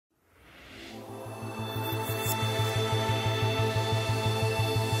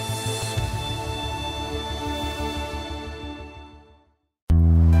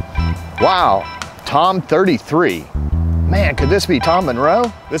Wow, Tom 33. Man, could this be Tom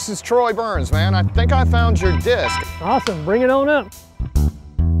Monroe? This is Troy Burns, man. I think I found your disc. Awesome, bring it on up.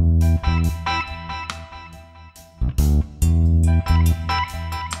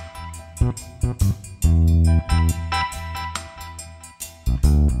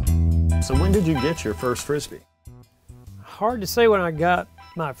 So when did you get your first Frisbee? Hard to say when I got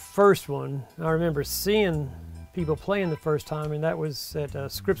my first one. I remember seeing people playing the first time, and that was at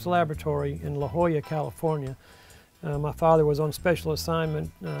Scripps Laboratory in La Jolla, California. My father was on special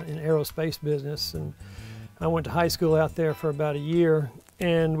assignment in aerospace business, and I went to high school out there for about a year,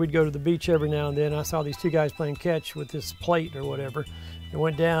 and we'd go to the beach every now and then. I saw these two guys playing catch with this plate or whatever. I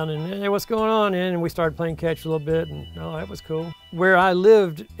went down and, hey, what's going on? And we started playing catch a little bit, and oh, that was cool. Where I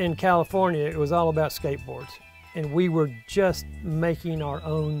lived in California, it was all about skateboards, and we were just making our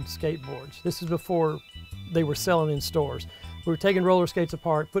own skateboards. This is before they were selling in stores. We were taking roller skates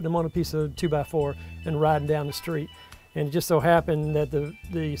apart, putting them on a piece of 2x4 and riding down the street. And it just so happened that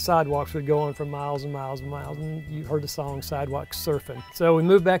the sidewalks would go on for miles and miles and miles, and you heard the song Sidewalk Surfing. So we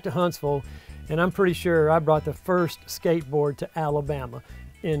moved back to Huntsville, and I'm pretty sure I brought the first skateboard to Alabama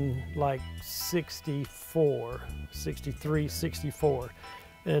in like 64, 63, 64.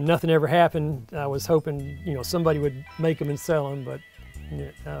 And nothing ever happened. I was hoping, you know, somebody would make them and sell them, but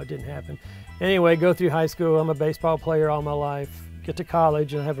no, it didn't happen. Anyway, go through high school. I'm a baseball player all my life. Get to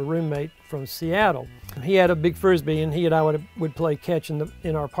college, and I have a roommate from Seattle. He had a big Frisbee, and he and I would play catch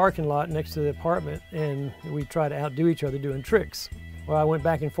in our parking lot next to the apartment, and we'd try to outdo each other doing tricks. Well, I went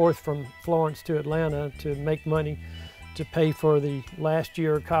back and forth from Florence to Atlanta to make money to pay for the last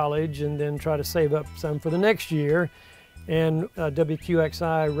year of college, and then try to save up some for the next year. And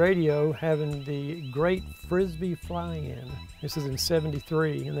WQXI radio having the Great Frisbee Fly-In. This is in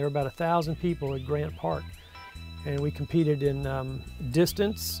 '73, and there were about 1,000 people at Grant Park. And we competed in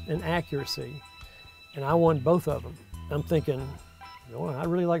distance and accuracy. And I won both of them. I'm thinking, well, I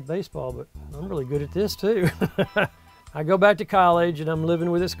really like baseball, but I'm really good at this too. I go back to college, and I'm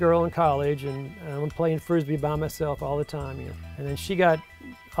living with this girl in college, and I'm playing Frisbee by myself all the time. You know? And then she got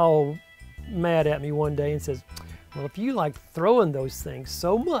all mad at me one day and says, well, if you like throwing those things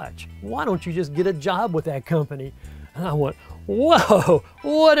so much, why don't you just get a job with that company? And I went, whoa,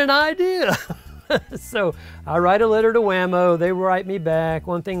 what an idea. So I write a letter to Whammo, they write me back,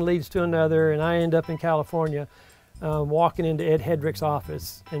 one thing leads to another, and I end up in California walking into Ed Headrick's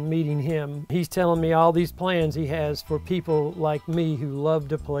office and meeting him. He's telling me all these plans he has for people like me who love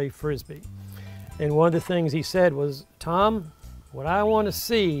to play Frisbee. And one of the things he said was, Tom, what I want to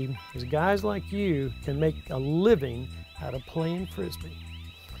see is guys like you can make a living out of playing Frisbee.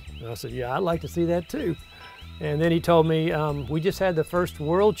 And I said, yeah, I'd like to see that too. And then he told me, we just had the first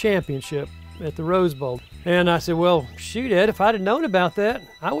world championship at the Rose Bowl. And I said, well, shoot, Ed, if I'd have known about that,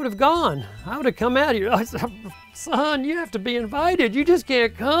 I would have gone. I would have come out here. I said, son, you have to be invited. You just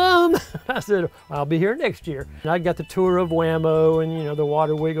can't come. I said, I'll be here next year. And I got the tour of Whammo and, you know, the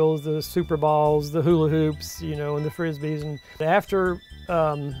water wiggles, the super balls, the hula hoops, you know, and the Frisbees. And after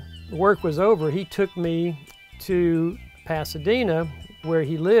work was over, he took me to Pasadena where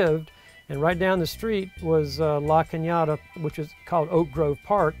he lived. And right down the street was La Cañada, which is called Oak Grove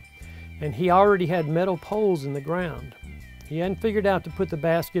Park. And he already had metal poles in the ground. He hadn't figured out to put the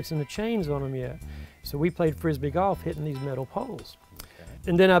baskets and the chains on them yet. So we played Frisbee golf hitting these metal poles.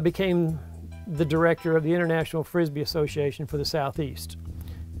 And then I became the director of the International Frisbee Association for the Southeast.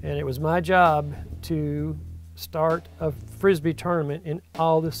 And it was my job to start a Frisbee tournament in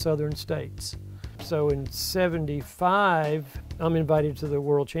all the southern states. So in '75, I'm invited to the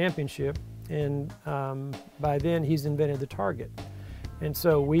World Championship, and by then he's invented the target. And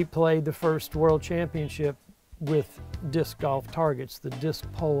so we played the first World Championship with disc golf targets. The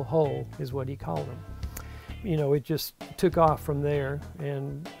disc pole hole is what he called them. You know, it just took off from there,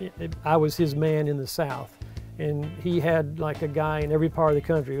 and I was his man in the South. And he had like a guy in every part of the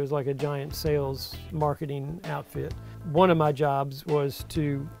country. It was like a giant sales marketing outfit. One of my jobs was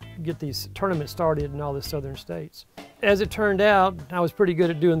to get these tournaments started in all the southern states. As it turned out, I was pretty good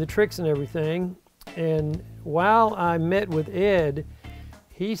at doing the tricks and everything. And while I met with Ed,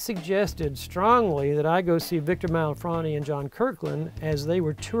 he suggested strongly that I go see Victor Malfrani and John Kirkland as they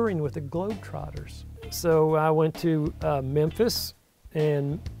were touring with the Globetrotters. So I went to Memphis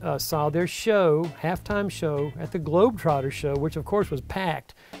and saw their show, halftime show at the Globetrotter show, which of course was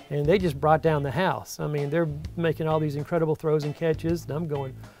packed, and they just brought down the house. I mean, they're making all these incredible throws and catches, and I'm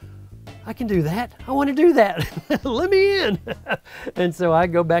going, I can do that. I want to do that. Let me in. And so I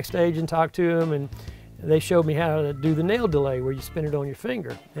go backstage and talk to them, and they showed me how to do the nail delay where you spin it on your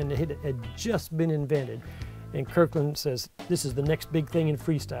finger, and it had just been invented. And Kirkland says, this is the next big thing in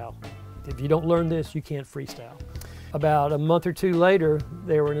freestyle. If you don't learn this, you can't freestyle. About a month or two later,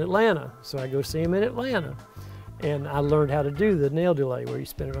 they were in Atlanta, so I go see them in Atlanta. And I learned how to do the nail delay where you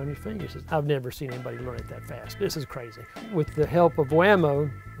spin it on your fingers. I've never seen anybody learn it that fast. This is crazy. With the help of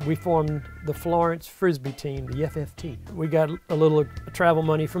Whammo, we formed the Florence Frisbee team, the FFT. We got a little travel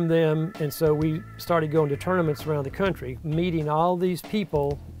money from them, and so we started going to tournaments around the country, meeting all these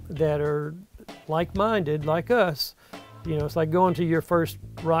people that are like-minded, like us. You know, it's like going to your first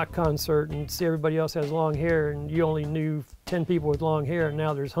rock concert and see everybody else has long hair and you only knew 10 people with long hair and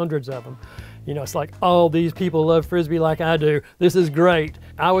now there's hundreds of them. You know, it's like, all these people love Frisbee like I do. This is great.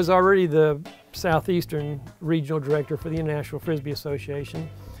 I was already the Southeastern Regional Director for the International Frisbee Association.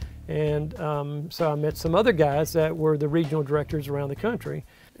 And so I met some other guys that were the regional directors around the country.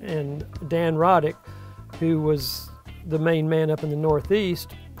 And Dan Roddick, who was the main man up in the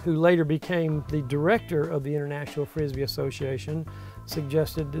Northeast, who later became the director of the International Frisbee Association,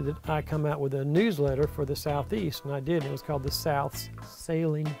 suggested that I come out with a newsletter for the Southeast, and I did. It was called the South's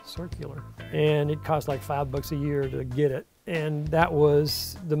Sailing Circular, and it cost like $5 a year to get it. And that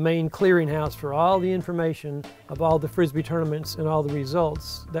was the main clearinghouse for all the information of all the Frisbee tournaments and all the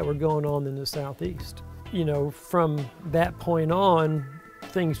results that were going on in the Southeast. You know, from that point on,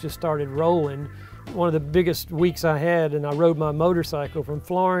 things just started rolling. One of the biggest weeks I had, and I rode my motorcycle from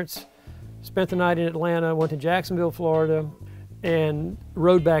Florence, spent the night in Atlanta, went to Jacksonville, Florida, and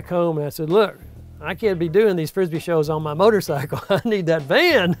rode back home, and I said, look, I can't be doing these Frisbee shows on my motorcycle. I need that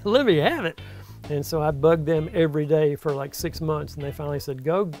van. Let me have it. And so I bugged them every day for like 6 months, and they finally said,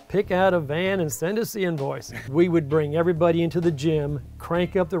 go pick out a van and send us the invoice. We would bring everybody into the gym,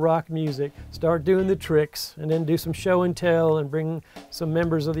 crank up the rock music, start doing the tricks, and then do some show and tell and bring some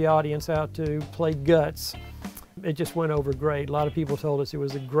members of the audience out to play guts. It just went over great. A lot of people told us it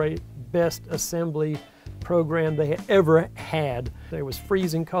was the best assembly program they had ever had. There was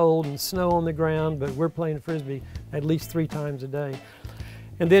freezing cold and snow on the ground, but we're playing Frisbee at least 3 times a day.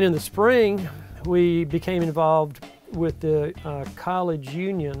 And then in the spring, we became involved with the College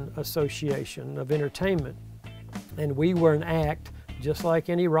Union Association of Entertainment. And we were an act, just like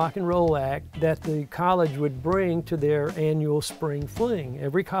any rock and roll act, that the college would bring to their annual spring fling.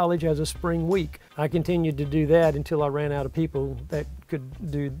 Every college has a spring week. I continued to do that until I ran out of people that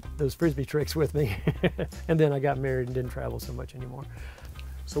could do those Frisbee tricks with me. And then I got married and didn't travel so much anymore.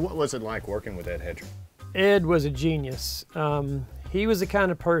 So what was it like working with Ed Headrick? Ed was a genius. He was the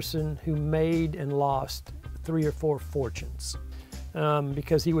kind of person who made and lost 3 or 4 fortunes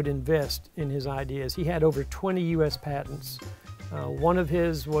because he would invest in his ideas. He had over 20 U.S. patents. One of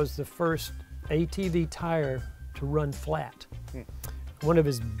his was the first ATV tire to run flat. One of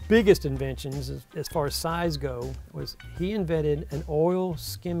his biggest inventions, as far as size go, was he invented an oil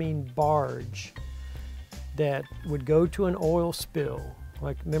skimming barge that would go to an oil spill.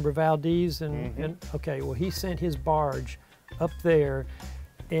 Like, remember Valdez? Okay, well, he sent his barge up there,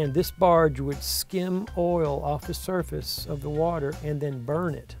 and this barge would skim oil off the surface of the water and then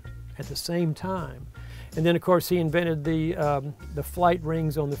burn it at the same time. And then, of course, he invented the flight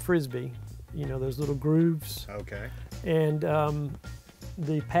rings on the Frisbee, you know, those little grooves. Okay. And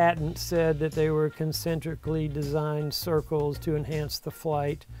the patent said that they were concentrically designed circles to enhance the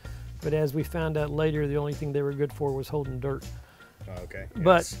flight. But as we found out later, the only thing they were good for was holding dirt. Okay.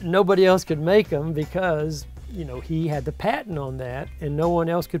 But nobody else could make them because, you know, he had the patent on that, and no one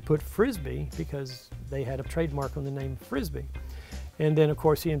else could put Frisbee because they had a trademark on the name Frisbee. And then, of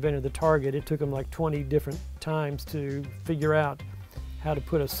course, he invented the target. It took him like 20 different times to figure out how to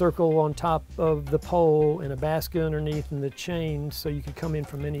put a circle on top of the pole and a basket underneath and the chain so you could come in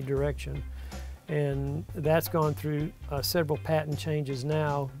from any direction. And that's gone through several patent changes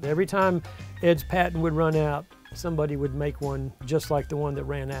now. Every time Ed's patent would run out, somebody would make one just like the one that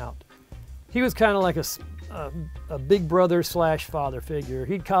ran out. He was kind of like a big brother slash father figure.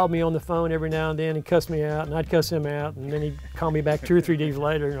 He'd call me on the phone every now and then and cuss me out, and I'd cuss him out, and then he'd call me back 2 or 3 days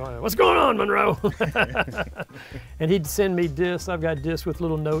later and go, what's going on, Monroe? And he'd send me discs. I've got discs with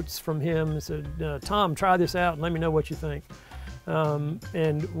little notes from him and said, Tom, try this out and let me know what you think.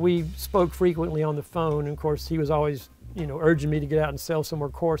 And we spoke frequently on the phone, and of course he was always, you know, urging me to get out and sell some more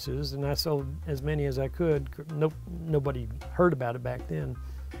courses, and I sold as many as I could. Nobody heard about it back then.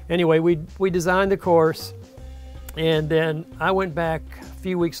 Anyway, we designed the course, and then I went back a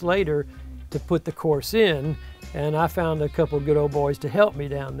few weeks later to put the course in, and I found a couple of good old boys to help me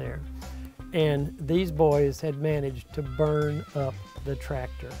down there. And these boys had managed to burn up the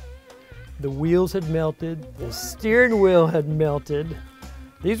tractor. The wheels had melted, the steering wheel had melted.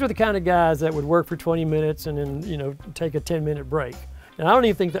 These were the kind of guys that would work for 20 minutes and then, you know, take a 10-minute break. And I don't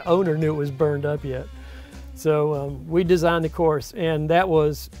even think the owner knew it was burned up yet. So we designed the course, and that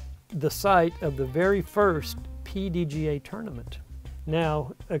was the site of the very first PDGA tournament.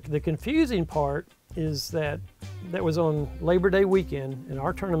 Now, the confusing part is that was on Labor Day weekend, and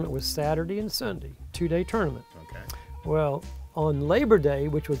our tournament was Saturday and Sunday, 2-day tournament. Okay. Well, on Labor Day,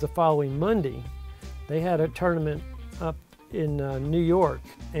 which was the following Monday, they had a tournament up in New York,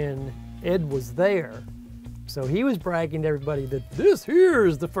 and Ed was there. So he was bragging to everybody that this here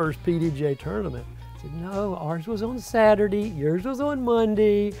is the first PDGA tournament. I said, no, ours was on Saturday, yours was on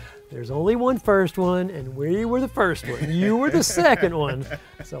Monday. There's only one first one, and we were the first one. You were the second one.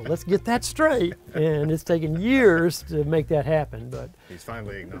 So let's get that straight. And it's taken years to make that happen, but he's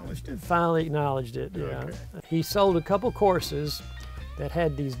finally acknowledged it. Finally acknowledged it, yeah. Okay. He sold a couple courses that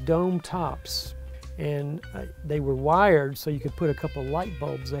had these dome tops, and they were wired so you could put a couple light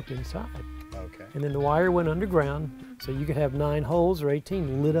bulbs up inside. Okay. And then the wire went underground, so you could have 9 holes or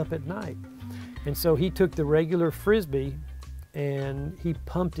 18 lit up at night. And so he took the regular Frisbee and he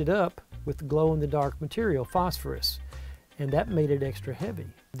pumped it up with glow-in-the-dark material, phosphorus, and that made it extra heavy.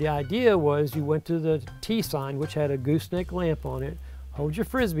 The idea was you went to the T sign, which had a gooseneck lamp on it, hold your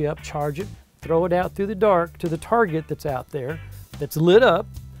Frisbee up, charge it, throw it out through the dark to the target that's out there, that's lit up,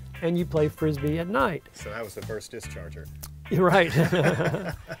 and you play Frisbee at night. So that was the first discharger. Right.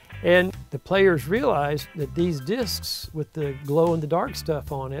 And the players realized that these discs with the glow-in-the-dark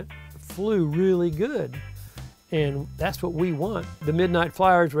stuff on it flew really good. And that's what we want. The Midnight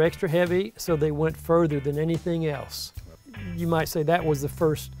Flyers were extra heavy, so they went further than anything else. You might say that was the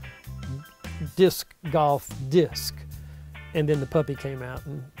first disc golf disc. And then the puppy came out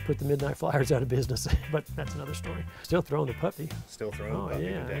and put the Midnight Flyers out of business. But that's another story. Still throwing the puppy. Still throwing the puppy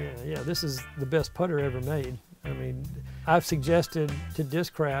today. Yeah. This is the best putter ever made. I mean, I've suggested to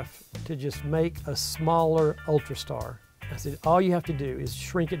Discraft to just make a smaller Ultra Star. I said, all you have to do is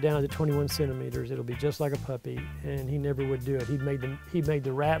shrink it down to 21 centimeters. It'll be just like a puppy, and he never would do it. He made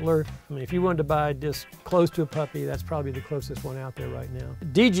the Rattler. I mean, if you wanted to buy a disc close to a puppy, that's probably the closest one out there right now.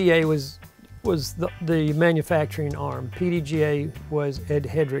 DGA was the manufacturing arm. PDGA was Ed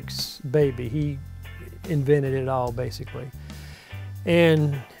Headrick's baby. He invented it all, basically.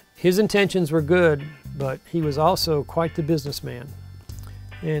 And his intentions were good, but he was also quite the businessman.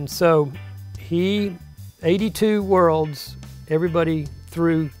 And so he 82 worlds, everybody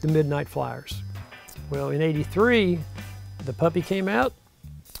threw the Midnight Flyers. Well, in '83, the puppy came out,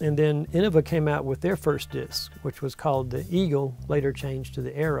 and then Innova came out with their first disc, which was called the Eagle, later changed to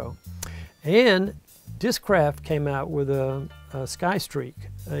the Arrow. And Discraft came out with a Sky Streak,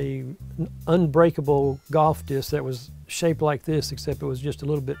 an unbreakable golf disc that was shaped like this, except it was just a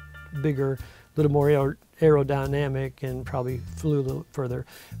little bit bigger, a little more aerodynamic, and probably flew a little further,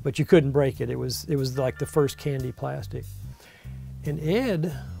 but you couldn't break it. It was like the first candy plastic. And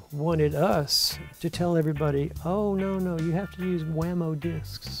Ed wanted us to tell everybody, oh, no, you have to use Whammo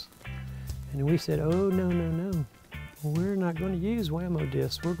discs. And we said, oh, no, we're not going to use Whammo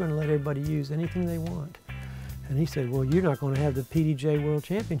discs. We're going to let everybody use anything they want. And he said, well, you're not going to have the PDGA World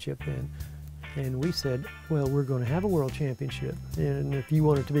Championship then. And we said, well, we're going to have a World Championship. And if you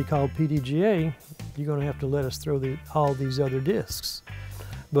want it to be called PDGA, you're going to have to let us throw all these other discs.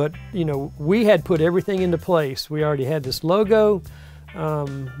 But, you know, we had put everything into place. We already had this logo.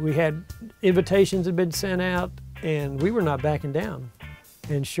 We had invitations had been sent out, and we were not backing down.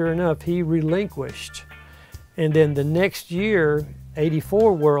 And sure enough, he relinquished. And then the next year,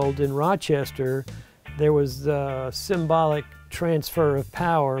 '84 World in Rochester, there was a symbolic transfer of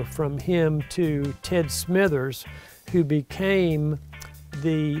power from him to Ted Smithers, who became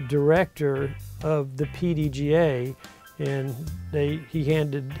the director of the PDGA, and he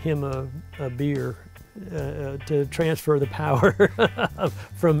handed him a beer to transfer the power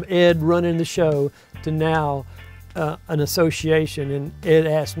from Ed running the show to now an association. And Ed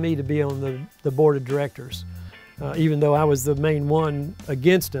asked me to be on the board of directors, even though I was the main one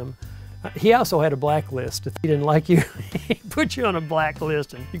against him. He also had a blacklist. If he didn't like you, he put you on a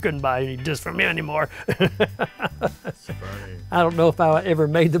blacklist, and you couldn't buy any discs from me anymore. I don't know if I ever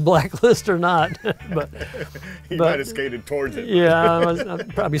made the blacklist or not, but you might have skated towards it. Yeah, I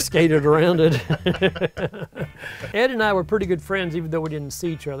probably skated around it. Ed and I were pretty good friends, even though we didn't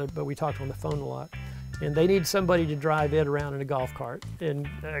see each other, but we talked on the phone a lot. And they need somebody to drive Ed around in a golf cart and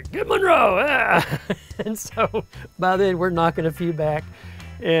get Monroe. Ah! And so by then we're knocking a few back.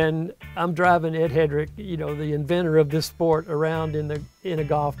 And I'm driving Ed Headrick, you know, the inventor of this sport, around in a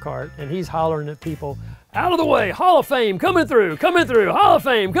golf cart, and he's hollering at people, out of the way, Hall of Fame, coming through, Hall of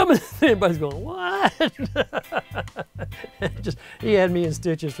Fame, coming through. Everybody's going, what? He had me in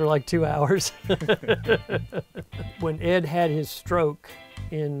stitches for like 2 hours. When Ed had his stroke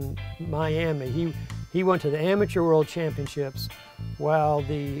in Miami, he went to the Amateur World Championships while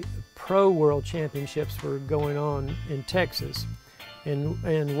the Pro World Championships were going on in Texas.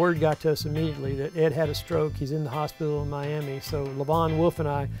 And word got to us immediately that Ed had a stroke. He's in the hospital in Miami. So Levon Wolf and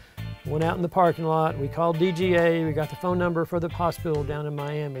I went out in the parking lot. We called DGA. We got the phone number for the hospital down in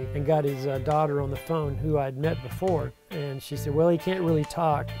Miami and got his daughter on the phone, who I'd met before. And she said, well, he can't really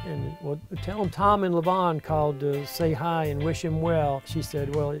talk. And well, tell him Tom and Levon called to say hi and wish him well. She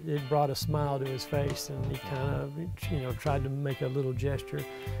said, well, it brought a smile to his face, and he kind of, you know, tried to make a little gesture.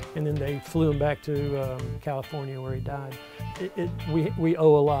 And then they flew him back to California, where he died. We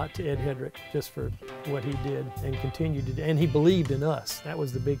owe a lot to Ed Headrick just for what he did and continued to do. And he believed in us. That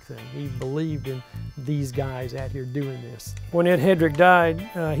was the big thing. He believed in these guys out here doing this. When Ed Headrick died,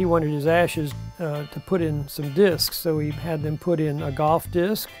 he wanted his ashes to put in some discs. So he had them put in a golf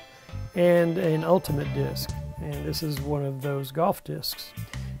disc and an ultimate disc. And this is one of those golf discs.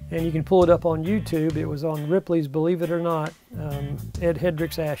 And you can pull it up on YouTube. It was on Ripley's Believe It or Not, Ed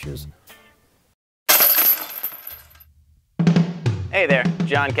Headrick's ashes. Hey there,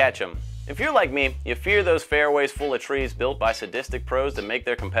 John Ketchum. If you're like me, you fear those fairways full of trees built by sadistic pros that make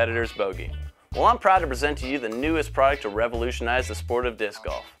their competitors bogey. Well, I'm proud to present to you the newest product to revolutionize the sport of disc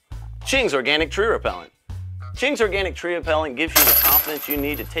golf. CHEENGZ Organic Tree Repellent. CHEENGZ Organic Tree Repellent gives you the confidence you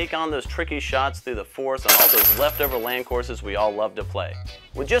need to take on those tricky shots through the forest on all those leftover land courses we all love to play.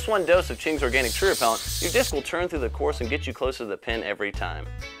 With just one dose of CHEENGZ Organic Tree Repellent, your disc will turn through the course and get you closer to the pin every time.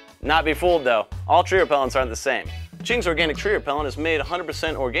 Not be fooled though, all tree repellents aren't the same. CHEENGZ Organic Tree Repellent is made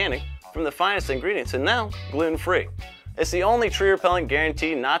 100% organic from the finest ingredients and now gluten-free. It's the only tree repellent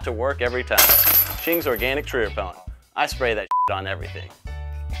guaranteed not to work every time. CHEENGZ Organic Tree Repellent. I spray that shit on everything.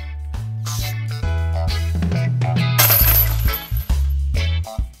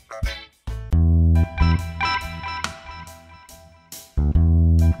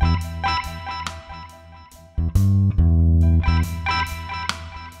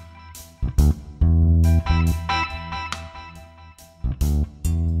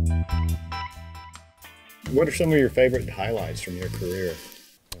 What are some of your favorite highlights from your career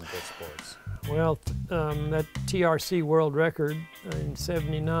in disc sports? Well, that TRC world record in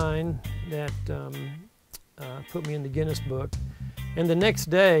 '79 that put me in the Guinness Book. And the next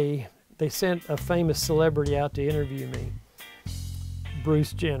day, they sent a famous celebrity out to interview me,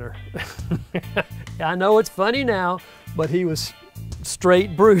 Bruce Jenner. I know it's funny now, but he was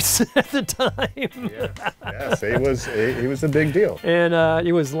straight Bruce at the time. Yes, he was a big deal. And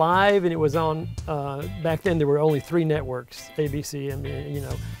it was live, and it was on, back then there were only 3 networks, ABC, and, you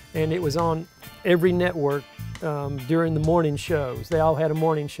know, and it was on every network during the morning shows. They all had a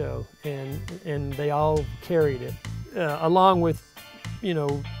morning show, and they all carried it. Along with, you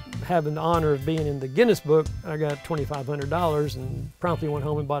know, having the honor of being in the Guinness Book, I got $2,500 and promptly went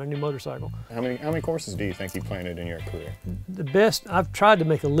home and bought a new motorcycle. How many courses do you think you planted in your career? The best, I've tried to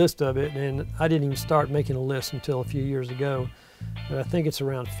make a list of it, and I didn't even start making a list until a few years ago. But I think it's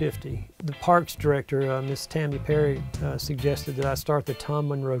around 50. The parks director, Miss Tammy Perry, suggested that I start the Tom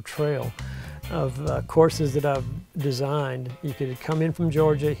Monroe Trail of courses that I've designed. You could come in from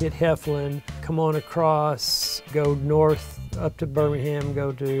Georgia, hit Heflin, come on across, go north up to Birmingham,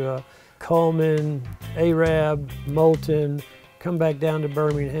 go to Coleman, Arab, Moulton, come back down to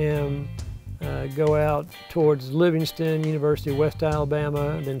Birmingham, go out towards Livingston, University of West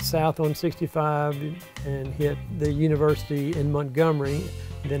Alabama, then south on 65 and hit the university in Montgomery,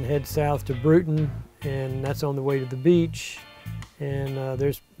 then head south to Bruton, and that's on the way to the beach. And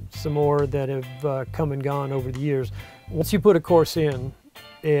there's some more that have come and gone over the years. Once you put a course in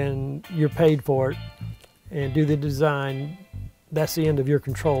and you're paid for it and do the design, that's the end of your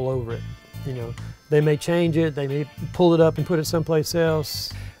control over it. You know, they may change it, they may pull it up and put it someplace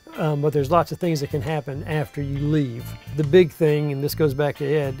else, but there's lots of things that can happen after you leave. The big thing, and this goes back to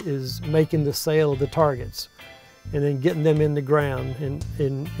Ed, is making the sale of the targets and then getting them in the ground.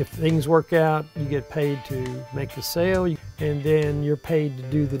 And if things work out, you get paid to make the sale, and then you're paid to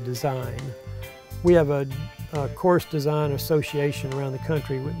do the design. We have a course design association around the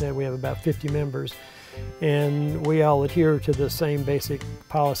country that we have about 50 members, and we all adhere to the same basic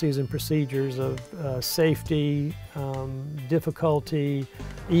policies and procedures of safety, difficulty,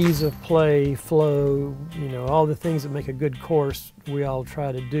 ease of play, flow, you know, all the things that make a good course we all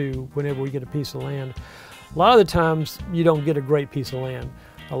try to do whenever we get a piece of land. A lot of the times you don't get a great piece of land.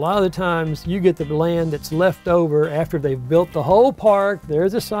 A lot of the times you get the land that's left over after they've built the whole park.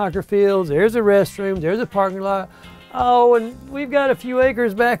 There's a soccer field, there's a restroom, there's a parking lot. Oh, and we've got a few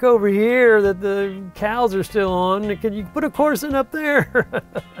acres back over here that the cows are still on. Can you put a course in up there?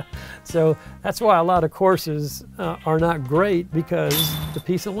 So that's why a lot of courses are not great, because the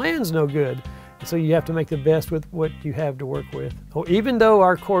piece of land's no good. So you have to make the best with what you have to work with. Oh, even though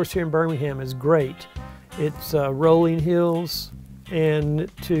our course here in Birmingham is great, it's rolling hills, and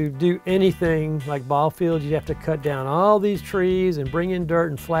to do anything like ball fields, you have to cut down all these trees and bring in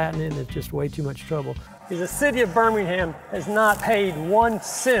dirt and flatten it, and it's just way too much trouble. The city of Birmingham has not paid 1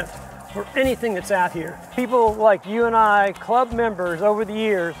 cent for anything that's out here. People like you and I, club members over the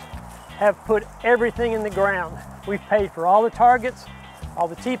years, have put everything in the ground. We've paid for all the targets, all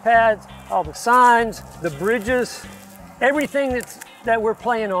the tee pads, all the signs, the bridges, everything that we're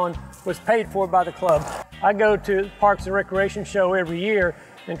playing on was paid for by the club. I go to the Parks and Recreation show every year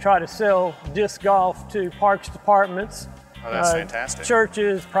and try to sell disc golf to parks departments, Oh, that's fantastic.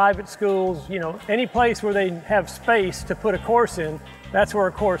 churches, private schools, you know, any place where they have space to put a course in, that's where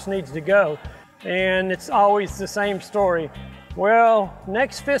a course needs to go. And it's always the same story. Well,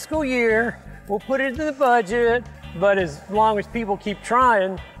 next fiscal year, we'll put it into the budget, but as long as people keep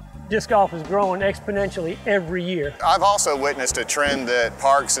trying, disc golf is growing exponentially every year. I've also witnessed a trend that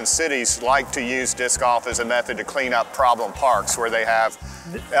parks and cities like to use disc golf as a method to clean up problem parks where they have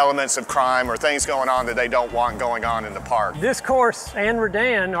elements of crime or things going on that they don't want going on in the park. This course and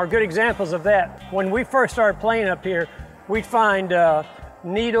Redan are good examples of that. When we first started playing up here, we'd find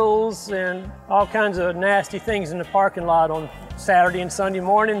needles and all kinds of nasty things in the parking lot on Saturday and Sunday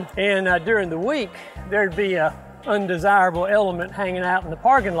morning. And during the week, there'd be a undesirable element hanging out in the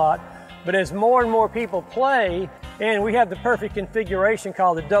parking lot. But as more and more people play, and we have the perfect configuration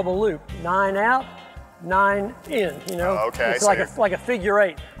called the double loop, 9 out, 9 in, you know? Oh, okay. It's like a figure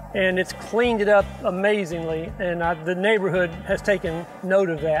 8. And it's cleaned it up amazingly, and the neighborhood has taken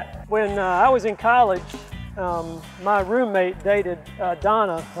note of that. When I was in college, my roommate dated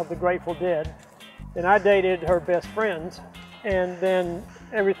Donna of the Grateful Dead, and I dated her best friends. And then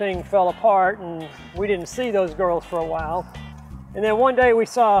everything fell apart and we didn't see those girls for a while. And then one day we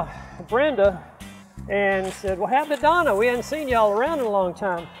saw Brenda and said, "What happened to Donna? We hadn't seen y'all around in a long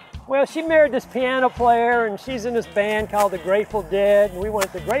time." Well, she married this piano player and she's in this band called the Grateful Dead. And we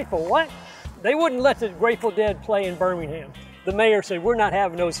went, "The Grateful what?" They wouldn't let the Grateful Dead play in Birmingham. The mayor said, "We're not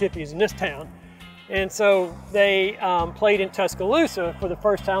having those hippies in this town." And so they played in Tuscaloosa for the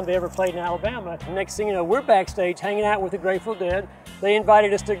first time they ever played in Alabama. Next thing you know, we're backstage hanging out with the Grateful Dead. They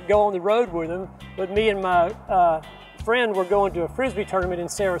invited us to go on the road with them, but me and my friend were going to a Frisbee tournament in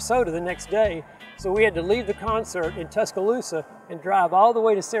Sarasota the next day. So we had to leave the concert in Tuscaloosa and drive all the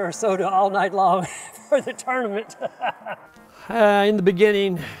way to Sarasota all night long for the tournament. In the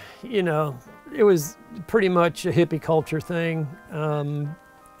beginning, you know, it was pretty much a hippie culture thing.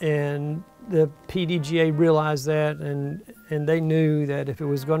 And the PDGA realized that, and they knew that if it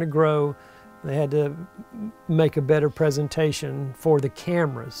was going to grow, they had to make a better presentation for the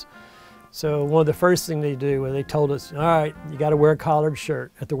cameras. So one of the first things they do was they told us, "All right, you got to wear a collared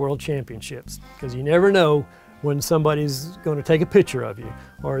shirt at the World Championships because you never know when somebody's going to take a picture of you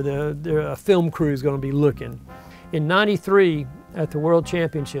or a film crew is going to be looking." In '93 at the World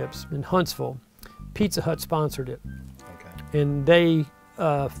Championships in Huntsville, Pizza Hut sponsored it. Okay. And they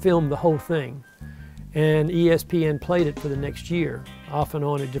filmed the whole thing, and ESPN played it for the next year, off and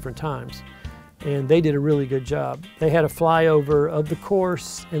on at different times, and they did a really good job. They had a flyover of the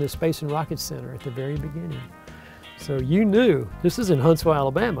course and the Space and Rocket Center at the very beginning. So you knew this is in Huntsville,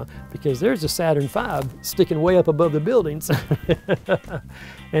 Alabama, because there's a Saturn V sticking way up above the buildings.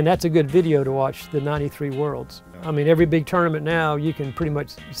 And that's a good video to watch the '93 Worlds. I mean, every big tournament now, you can pretty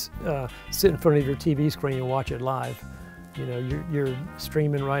much sit in front of your TV screen and watch it live. You know, you're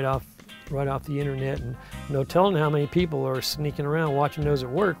streaming right off the internet, and no telling how many people are sneaking around watching those at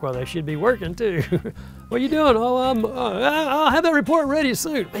work while they should be working too. "What are you doing?" "Oh, I'll have that report ready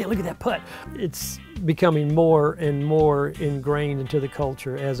soon." "Man, look at that putt." It's becoming more and more ingrained into the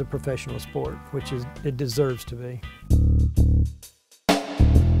culture as a professional sport, which it deserves to be.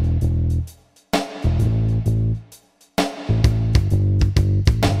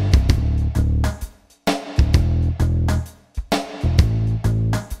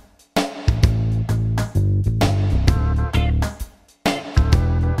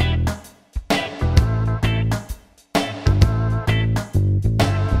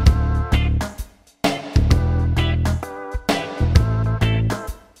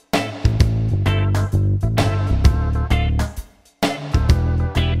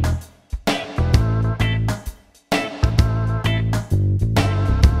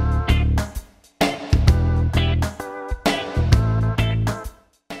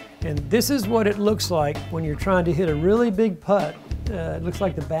 And this is what it looks like when you're trying to hit a really big putt. It looks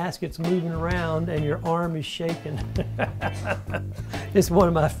like the basket's moving around and your arm is shaking. It's one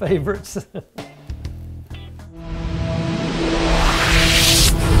of my favorites.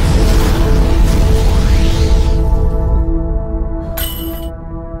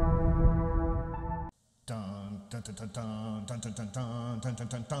 dun, dun,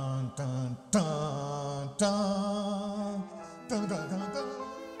 dun, dun, dun, dun, dun, dun, dun, dun,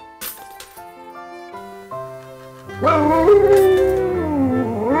 dun.